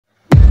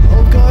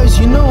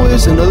know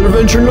is another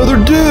adventure, another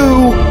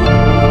do.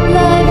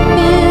 Life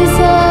is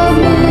a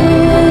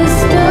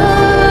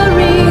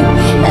mystery.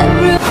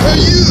 Hey,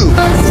 you!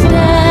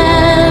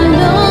 Stand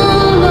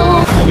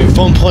alone. Having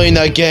fun playing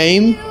that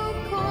game?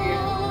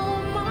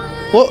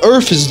 What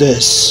earth is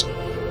this?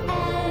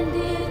 And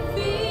it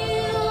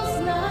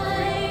feels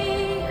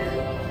like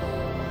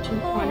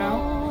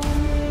 2.0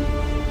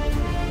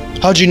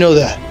 How'd you know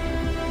that?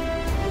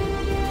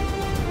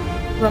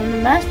 from the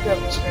master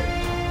officer.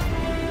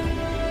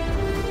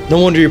 No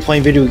wonder you're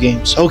playing video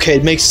games. Okay,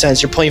 it makes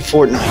sense. You're playing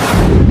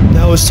Fortnite.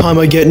 Now it's time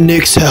I get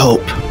Nick's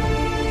help.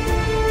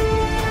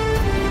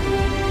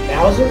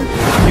 Bowser?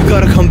 You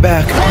gotta come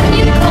back. when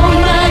you call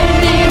my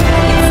name.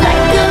 It's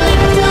like a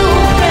little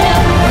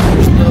prayer.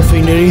 There's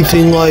nothing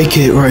anything like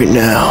it right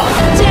now.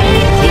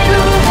 Take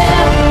you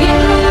there, you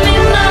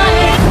in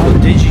mine. How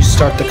did you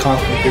start the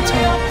conflict good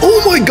time?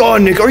 Oh my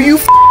god, Nick, are you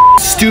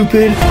stupid?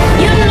 You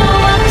know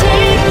I'll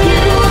take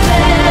you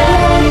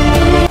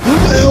there. Who the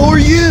hell are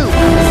you?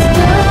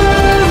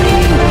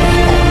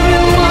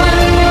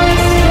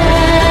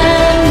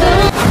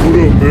 What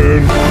up,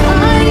 man?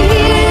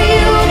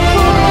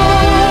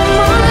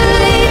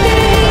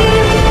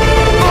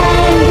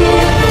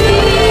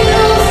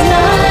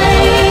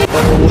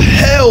 Oh,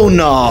 hell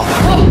nah.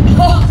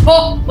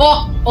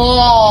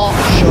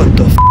 Shut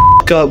the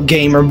f up,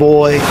 gamer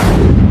boy.